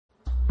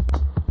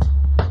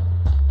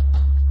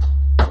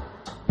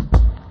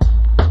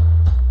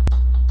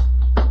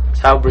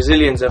It's how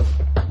Brazilians have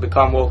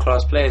become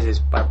world-class players, is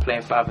by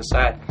playing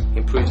five-a-side.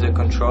 Improves their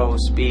control,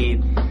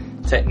 speed,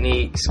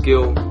 technique,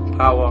 skill,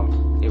 power.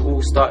 It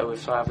all started with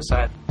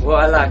five-a-side.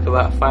 What I like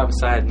about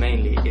five-a-side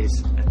mainly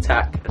is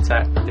attack,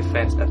 attack,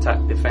 defense, attack,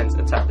 defense,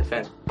 attack,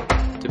 defense.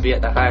 To be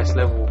at the highest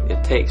level,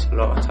 it takes a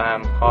lot of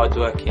time, hard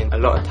working, a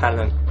lot of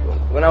talent.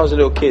 When I was a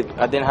little kid,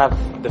 I didn't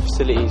have the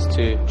facilities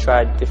to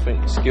try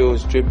different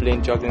skills,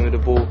 dribbling, juggling with the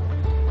ball.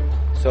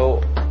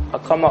 So I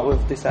come up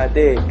with this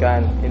idea,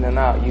 going in and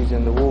out,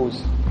 using the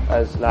walls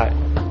as like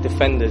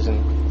defenders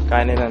and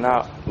going in and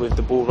out with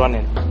the ball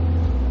running.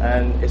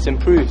 And it's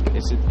improved.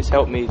 It's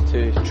helped me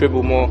to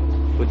dribble more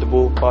with the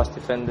ball past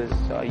defenders.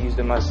 So I use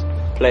them as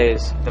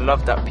players. The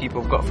love that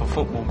people have got for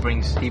football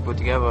brings people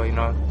together, you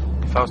know.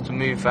 If I was to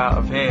move out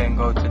of here and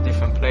go to a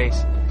different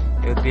place,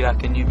 it would be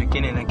like a new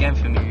beginning again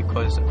for me,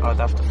 because I'd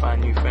have to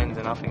find new friends,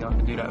 and I think I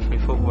could do that through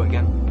football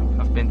again.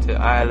 I've been to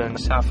Ireland,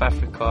 South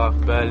Africa,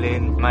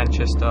 Berlin,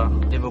 Manchester,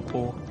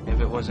 Liverpool. If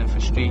it wasn't for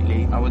Street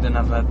League, I wouldn't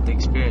have had the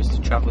experience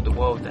to travel the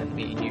world and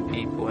meet new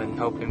people and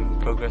helping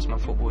progress my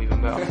football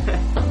even better.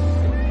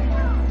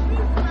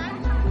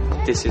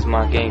 This is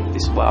my game,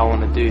 this is what I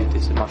want to do,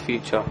 this is my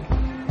future.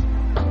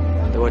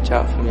 And watch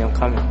out for me, I'm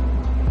coming.